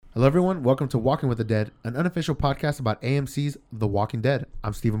Hello, everyone. Welcome to Walking with the Dead, an unofficial podcast about AMC's The Walking Dead.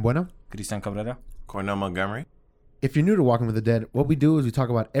 I'm Stephen Bueno. Cristian Cabrera. Cornell Montgomery. If you're new to Walking with the Dead, what we do is we talk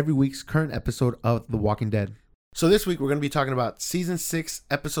about every week's current episode of The Walking Dead. So this week, we're going to be talking about Season 6,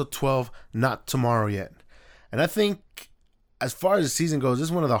 Episode 12, Not Tomorrow Yet. And I think, as far as the season goes, this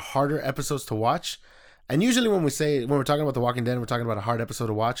is one of the harder episodes to watch. And usually when we're talking about The Walking Dead, we're talking about a hard episode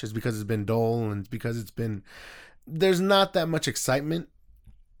to watch, it's because it's been dull and it's because there's not that much excitement.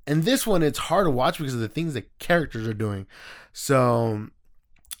 And this one, it's hard to watch because of the things that characters are doing. So,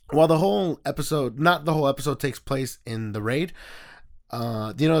 while not the whole episode takes place in the raid,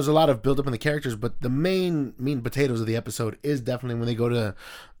 there's a lot of build up in the characters, but the main meat and potatoes of the episode is definitely when they go to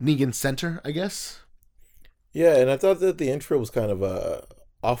Negan's center, I guess. Yeah, and I thought that the intro was kind of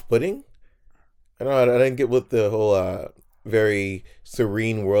off-putting. I didn't get with the whole very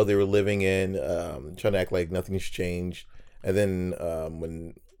serene world they were living in, trying to act like nothing's changed. And then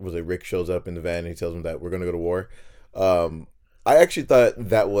when Rick shows up in the van and he tells him that we're going to go to war. I actually thought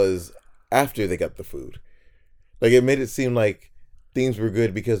that was after they got the food. Like, it made it seem like things were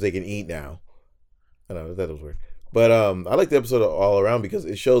good because they can eat now. I don't know, that was weird. But I like the episode all around because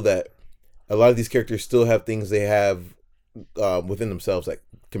it showed that a lot of these characters still have things they have within themselves that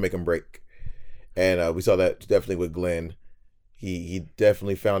can make them break. And we saw that definitely with Glenn. He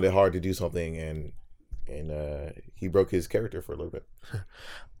definitely found it hard to do something, and he broke his character for a little bit.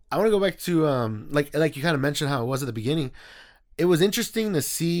 I want to go back to like you kind of mentioned how it was at the beginning. It was interesting to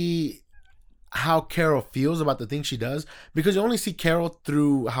see how Carol feels about the things she does, because you only see Carol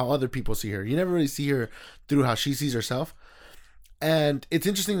through how other people see her. You never really see her through how she sees herself. And it's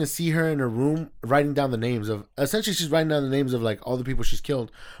interesting to see her in her room writing down the names of, essentially she's writing down the names of like all the people she's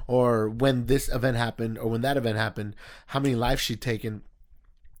killed, or when this event happened or when that event happened, how many lives she'd taken.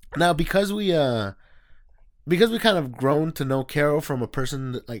 Now, because we kind of grown to know Carol from a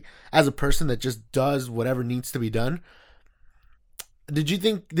person as a person that just does whatever needs to be done. Did you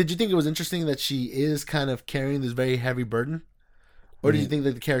think it was interesting that she is kind of carrying this very heavy burden? Or do you think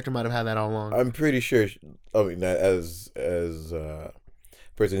that the character might have had that all along? I'm pretty sure, as a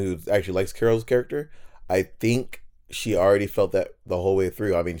person who actually likes Carol's character, I think she already felt that the whole way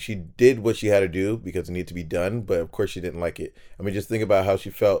through. I mean, she did what she had to do because it needed to be done, but of course she didn't like it. I mean, just think about how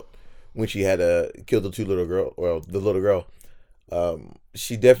she felt when she had to kill the little girl.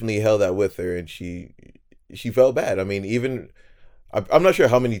 She definitely held that with her, and she felt bad. I mean, even I'm not sure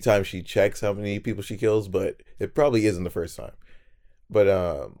how many times she checks how many people she kills, but it probably isn't the first time.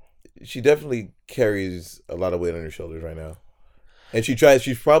 But she definitely carries a lot of weight on her shoulders right now, and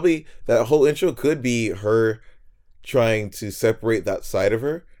she's probably, that whole intro could be her trying to separate that side of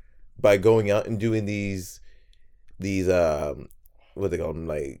her by going out and doing these what they call them,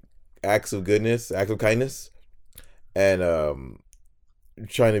 like acts of goodness, acts of kindness, and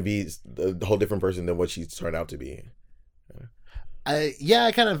trying to be a whole different person than what she's turned out to be.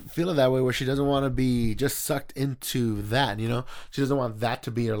 I kind of feel it that way, where she doesn't want to be just sucked into that, she doesn't want that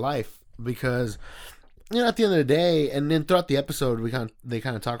to be her life, because at the end of the day, and then throughout the episode they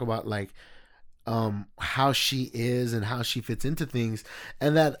kind of talk about like how she is and how she fits into things,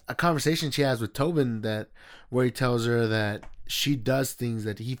 and that a conversation she has with Tobin, where he tells her that she does things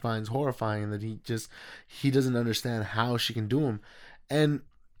that he finds horrifying, that he doesn't understand how she can do them. And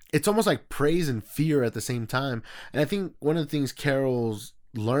it's almost like praise and fear at the same time. And I think one of the things Carol's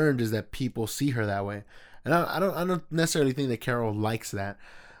learned is that people see her that way. And I don't necessarily think that Carol likes that,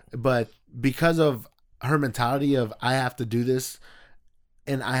 but because of her mentality of, I have to do this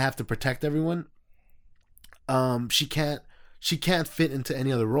and I have to protect everyone, she can't fit into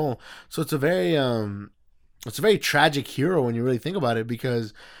any other role. So it's a very tragic hero when you really think about it,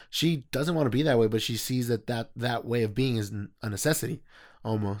 because she doesn't want to be that way, but she sees that way of being is a necessity,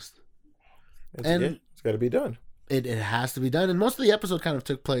 almost. It's got to be done. It has to be done. And most of the episode kind of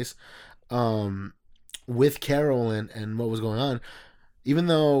took place with Carol and what was going on. Even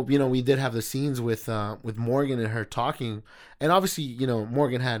though, we did have the scenes with Morgan and her talking. And obviously,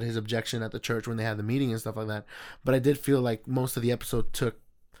 Morgan had his objection at the church when they had the meeting and stuff like that. But I did feel like most of the episode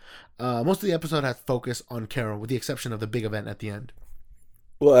had focus on Carol, with the exception of the big event at the end.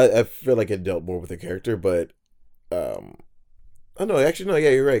 Well, I feel like it dealt more with the character, but I know, actually, no, yeah,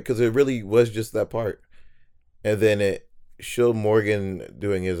 you're right, because it really was just that part. And then it showed Morgan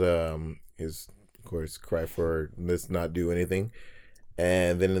doing his of course, cry for let's not do anything.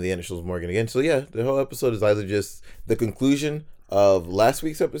 And then in the end, it shows Morgan again. So yeah, the whole episode is either just the conclusion of last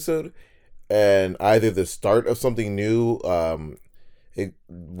week's episode, and either the start of something new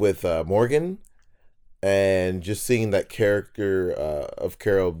with Morgan, and just seeing that character of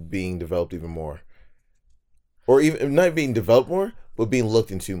Carol being developed even more. or even not being developed more, but being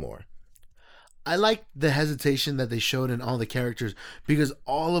looked into more. I like the hesitation that they showed in all the characters because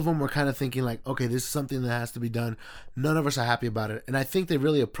all of them were kind of thinking like, okay, this is something that has to be done. None of us are happy about it. And I think they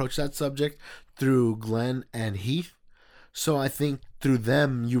really approached that subject through Glenn and Heath. So I think through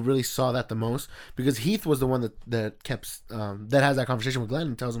them, you really saw that the most because Heath was the one that kept, that has that conversation with Glenn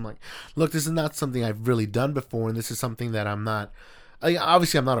and tells him like, look, this is not something I've really done before. And this is something that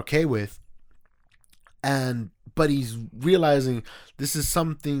obviously I'm not okay with. But he's realizing this is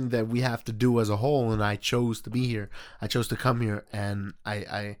something that we have to do as a whole, and I chose to be here. I chose to come here, and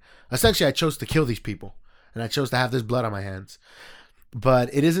I essentially I chose to kill these people, and I chose to have this blood on my hands. But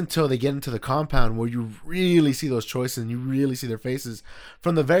it isn't until they get into the compound where you really see those choices and you really see their faces.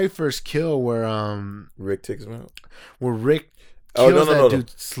 From the very first kill where Rick takes him out. Where Rick kills that dude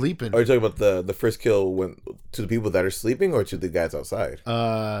sleeping. Are you talking about the first kill when to the people that are sleeping or to the guys outside?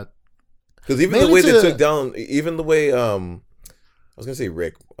 Because even the way they took down, even the way I was gonna say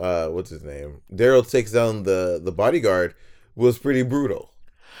Rick, what's his name? Daryl takes down the bodyguard was pretty brutal.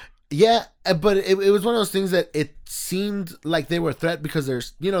 Yeah, but it was one of those things that it seemed like they were a threat because they're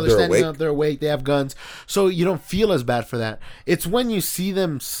standing awake. up, they're awake, they have guns, so you don't feel as bad for that. It's when you see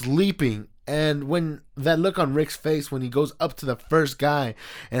them sleeping and when that look on Rick's face when he goes up to the first guy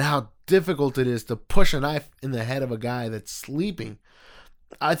and how difficult it is to push a knife in the head of a guy that's sleeping.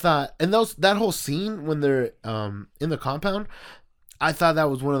 I thought, and that whole scene when they're in the compound, I thought that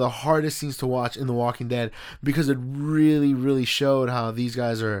was one of the hardest scenes to watch in The Walking Dead because it really, really showed how these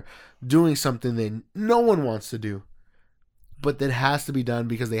guys are doing something that no one wants to do, but that has to be done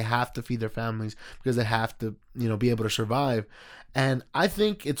because they have to feed their families, because they have to, be able to survive. And I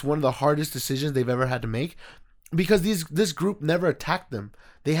think it's one of the hardest decisions they've ever had to make because this group never attacked them.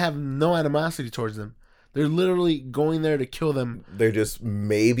 They have no animosity towards them. They're literally going there to kill them. They're just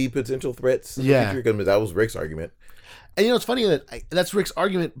maybe potential threats. Yeah. Because that was Rick's argument. And it's funny that that's Rick's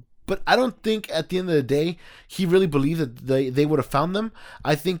argument, but I don't think at the end of the day he really believed that they would have found them.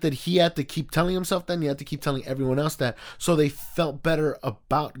 I think that he had to keep telling himself that, and he had to keep telling everyone else that, so they felt better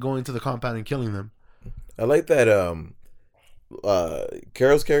about going to the compound and killing them. I like that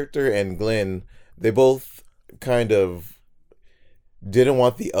Carol's character and Glenn, they both kind of didn't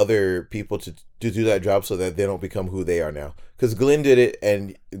want the other people to do that job so that they don't become who they are now. Because Glenn did it,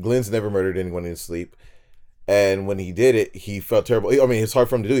 and Glenn's never murdered anyone in his sleep. And when he did it, he felt terrible. I mean, it's hard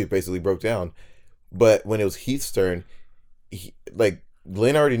for him to do. He basically broke down. But when it was Heath's turn,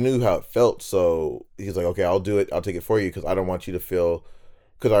 Glenn already knew how it felt. So he's like, okay, I'll do it. I'll take it for you because I don't want you to feel,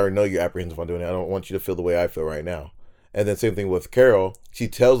 because I already know you're apprehensive on doing it. I don't want you to feel the way I feel right now. And then same thing with Carol. She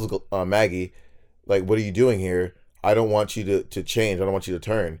tells Maggie, like, what are you doing here? I don't want you to change. I don't want you to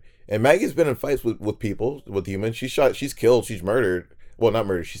turn. And Maggie's been in fights with people, with humans. She's shot, she's killed, she's murdered. Well, not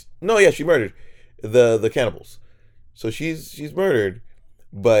murdered. She murdered the cannibals. So she's murdered,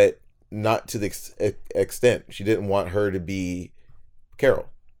 but not to the extent. She didn't want her to be Carol.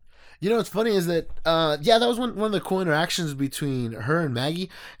 What's funny is that, that was one of the cool interactions between her and Maggie.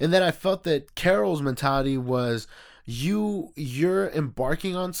 And then I felt that Carol's mentality was, you're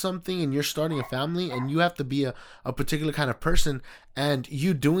embarking on something and you're starting a family and you have to be a particular kind of person, and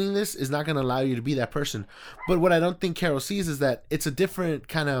you doing this is not going to allow you to be that person. But what I don't think Carol sees is that it's a different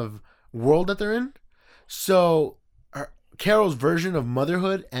kind of world that they're in. So Carol's version of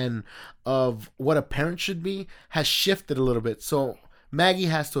motherhood and of what a parent should be has shifted a little bit. So Maggie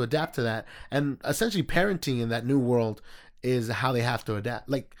has to adapt to that, and essentially parenting in that new world is how they have to adapt.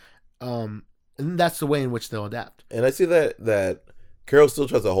 And that's the way in which they'll adapt. And I see that Carol still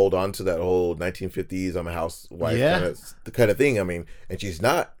tries to hold on to that whole 1950s I'm a housewife kind of thing. I mean, and she's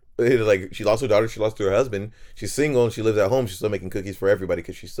not. Like, she lost her daughter, she lost her husband, she's single and she lives at home. She's still making cookies for everybody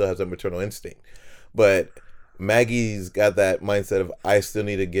because she still has that maternal instinct. But Maggie's got that mindset of, I still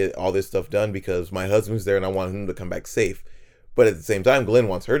need to get all this stuff done because my husband's there and I want him to come back safe. But at the same time, Glenn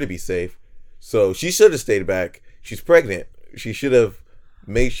wants her to be safe. So she should have stayed back. She's pregnant. She should have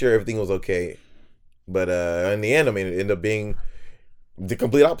made sure everything was okay. But in the end, I mean, it ended up being the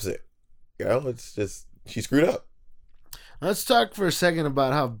complete opposite. It's just, she screwed up. Let's talk for a second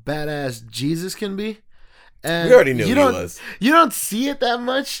about how badass Jesus can be. And we already knew he was. You don't see it that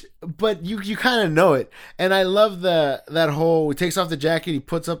much, but you kind of know it. And I love that whole, he takes off the jacket, he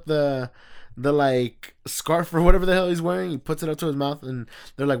puts up the like scarf or whatever the hell he's wearing, he puts it up to his mouth, and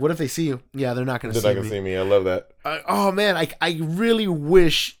they're like, what if they see you? Yeah, they're not going to see me. They're not going to see me. I love that. Oh man, I really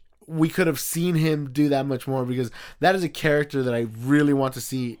wish we could have seen him do that much more, because that is a character that I really want to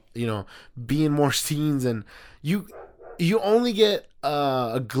see, be in more scenes. And you only get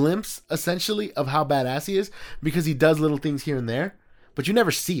a glimpse essentially of how badass he is because he does little things here and there, but you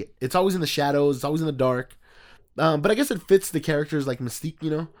never see it. It's always in the shadows. It's always in the dark. But I guess it fits the character's like mystique, you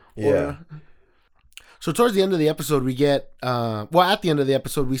know. Yeah. So towards the end of the episode, we get at the end of the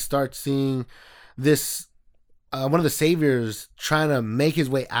episode, we start seeing this one of the saviors trying to make his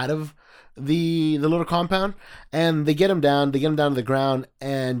way out of the little compound, and they get him down. They get him down to the ground,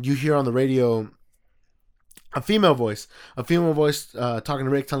 and you hear on the radio a female voice talking to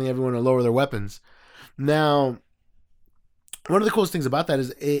Rick, telling everyone to lower their weapons. Now, one of the coolest things about that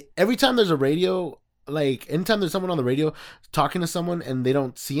is every time there's a radio, like anytime there's someone on the radio talking to someone and they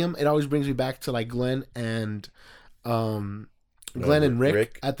don't see him, it always brings me back to like Glenn and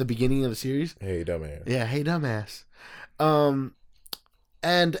Rick at the beginning of the series. Hey, dumbass. Yeah, hey, dumbass.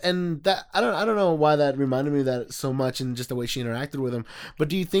 And that I don't know why that reminded me of that so much, and just the way she interacted with him. But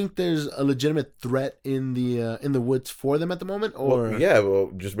do you think there's a legitimate threat in the woods for them at the moment? Or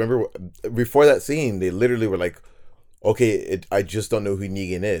just remember before that scene, they literally were like, "Okay, I just don't know who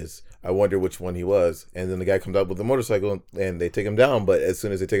Negan is. I wonder which one he was." And then the guy comes up with the motorcycle, and they take him down. But as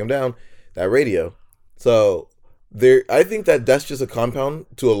soon as they take him down, that radio. So I think that's just a compound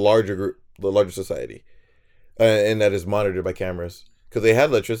to a larger group, the larger society, and that is monitored by cameras. Because they had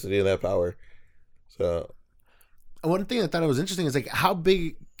electricity and that power. So, one thing I thought was interesting is like how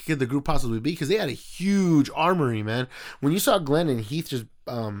big could the group possibly be? Because they had a huge armory, man. When you saw Glenn and Heath just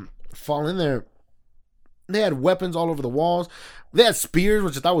fall in there, they had weapons all over the walls. They had spears,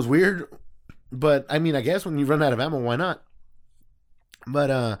 which I thought was weird. But I mean, I guess when you run out of ammo, why not?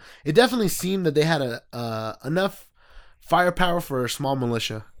 But it definitely seemed that they had enough firepower for a small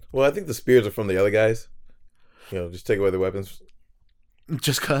militia. Well, I think the spears are from the other guys. Just take away their weapons.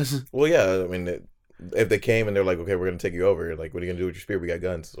 Just cause. Well, yeah. I mean, if they came and they're like, "Okay, we're gonna take you over," like, what are you gonna do with your spear? We got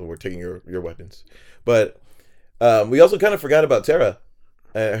guns, so we're taking your weapons. But we also kind of forgot about Tara,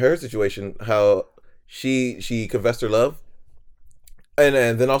 her situation, how she confessed her love,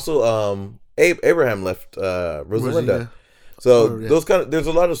 and then also Abraham left Rosalinda. So there's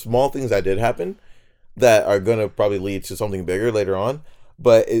a lot of small things that did happen that are gonna probably lead to something bigger later on.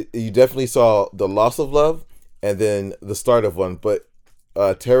 But you definitely saw the loss of love and then the start of one. But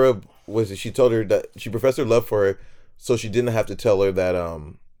Tara she told her that she professed her love for her, so she didn't have to tell her that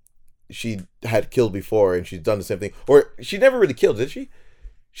she had killed before and she's done the same thing. Or she never really killed, did she?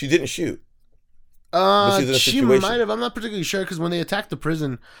 She didn't shoot. She might have. I'm not particularly sure because when they attacked the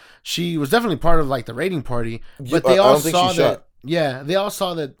prison, she was definitely part of like the raiding party. But they all saw that. Yeah, they all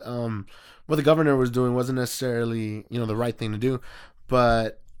saw that what the governor was doing wasn't necessarily the right thing to do.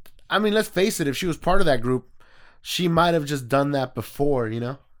 But I mean, let's face it. If she was part of that group, she might have just done that before,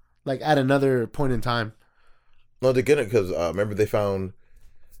 like at another point in time. No, they couldn't because remember they found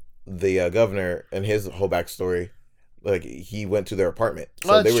the governor and his whole backstory. Like he went to their apartment,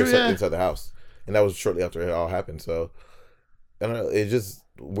 so they were inside the house, and that was shortly after it all happened. So I don't know. It's just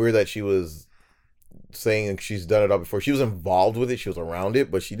weird that she was saying she's done it all before. She was involved with it. She was around it,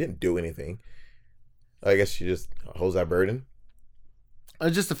 but she didn't do anything. I guess she just holds that burden.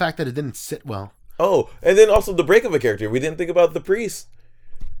 Just the fact that it didn't sit well. Oh, and then also the break of a character. We didn't think about the priest.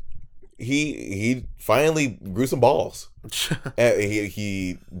 He finally grew some balls. And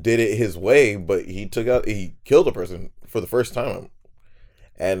he did it his way, but he killed a person for the first time,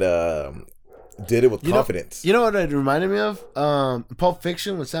 and did it with confidence. You know what it reminded me of? Pulp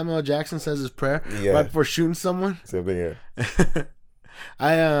Fiction, when Samuel L. Jackson says his prayer right before shooting someone. Same thing here.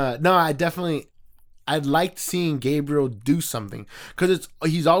 I'd liked seeing Gabriel do something because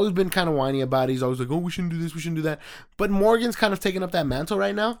he's always been kind of whiny about it. He's always like, "Oh, we shouldn't do this, we shouldn't do that." But Morgan's kind of taking up that mantle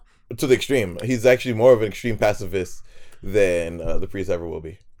right now to the extreme. He's actually more of an extreme pacifist than the priest ever will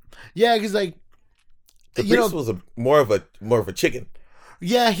be. Yeah, because like the priest was more of a chicken.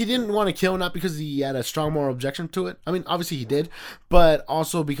 Yeah, he didn't want to kill, not because he had a strong moral objection to it. I mean, obviously he did, but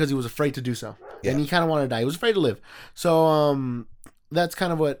also because he was afraid to do so, and he kind of wanted to die. He was afraid to live. So that's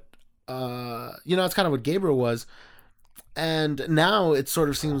kind of what. It's kind of what Gabriel was, and now it sort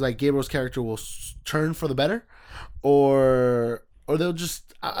of seems like Gabriel's character will turn for the better, or they'll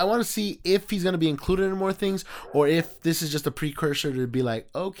just. I want to see if he's going to be included in more things, or if this is just a precursor to be like,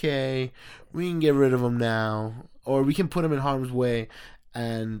 okay, we can get rid of him now, or we can put him in harm's way,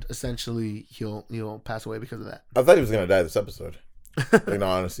 and essentially he'll pass away because of that. I thought he was going to die this episode. In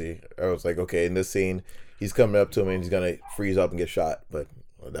all honesty, I was like, okay, in this scene, he's coming up to him and he's going to freeze up and get shot, but.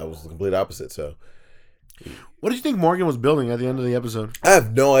 That was the complete opposite. So, what do you think Morgan was building at the end of the episode? I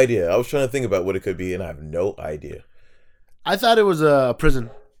have no idea. I was trying to think about what it could be, and I have no idea. I thought it was a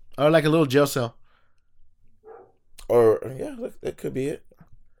prison or like a little jail cell. Or that could be it.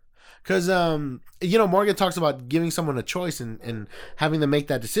 Because Morgan talks about giving someone a choice and having them make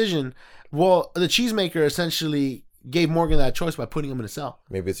that decision. Well, the cheesemaker essentially gave Morgan that choice by putting him in a cell.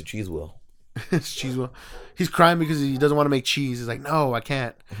 Maybe it's a cheese wheel. Cheese Will. He's crying because he doesn't want to make cheese. He's like, no, I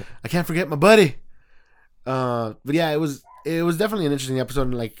can't forget my buddy. But yeah, it was definitely an interesting episode.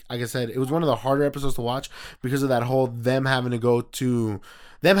 And like I said, it was one of the harder episodes to watch because of that whole them having to go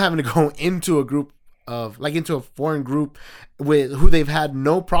into a group of into a foreign group with who they've had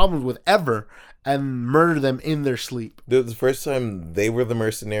no problems with ever and murder them in their sleep. The first time they were the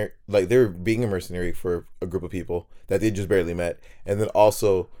mercenary, like they were being a mercenary for a group of people that they just barely met, and then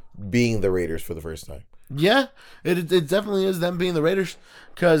also being the Raiders for the first time. Yeah, it definitely is them being the Raiders,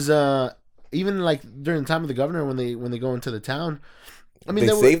 because even like during the time of the governor when they go into the town, I mean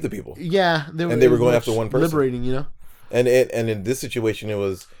they saved the people. Yeah, they were going after one person, liberating, you know. And in this situation, it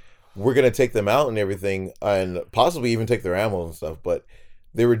was we're gonna take them out and everything, and possibly even take their ammo and stuff, but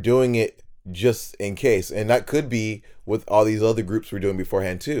they were doing it just in case, and that could be what all these other groups were doing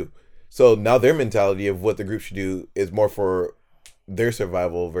beforehand too. So now their mentality of what the group should do is more for their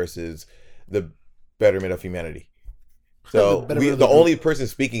survival versus the betterment of humanity. So the only person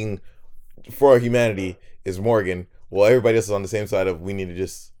speaking for humanity is Morgan. Well, everybody else is on the same side of we need to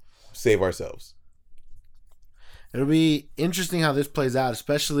just save ourselves. It'll be interesting how this plays out,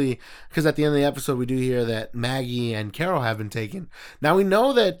 especially because at the end of the episode, we do hear that Maggie and Carol have been taken. Now, we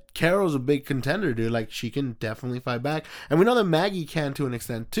know that Carol's a big contender, dude. Like, she can definitely fight back. And we know that Maggie can to an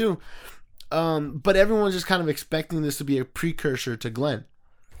extent, too. But everyone's just kind of expecting this to be a precursor to Glenn.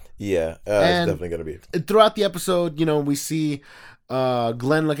 Yeah, it's definitely going to be. Throughout the episode, you know, we see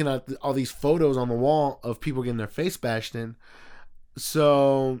Glenn looking at all these photos on the wall of people getting their face bashed in.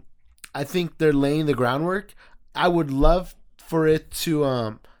 So, I think they're laying the groundwork. I would love for it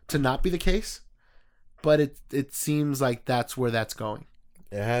to not be the case, but it seems like that's where that's going.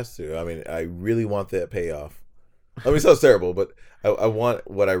 It has to. I mean, I really want that payoff. I mean, it sounds terrible, but I want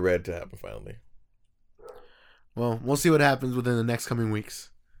what I read to happen finally. Well, we'll see what happens within the next coming weeks.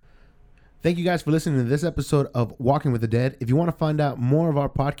 Thank you guys for listening to this episode of Walking with the Dead. If you want to find out more of our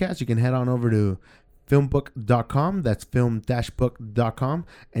podcast, you can head on over to filmbook.com. That's film-book.com,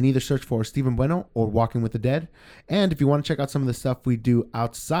 and either search for Stephen Bueno or Walking with the Dead. And if you want to check out some of the stuff we do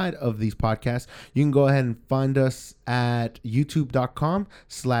outside of these podcasts, you can go ahead and find us at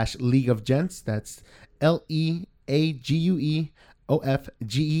youtube.com/League of Gents. That's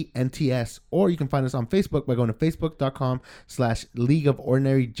LEAGUEOFGENTS. Or you can find us on Facebook by going to facebook.com/League of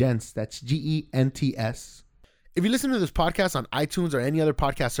Ordinary Gents. That's GENTS. If you listen to this podcast on iTunes or any other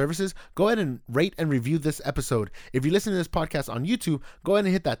podcast services, go ahead and rate and review this episode. If you listen to this podcast on YouTube, go ahead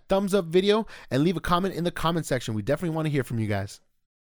and hit that thumbs up video and leave a comment in the comment section. We definitely want to hear from you guys.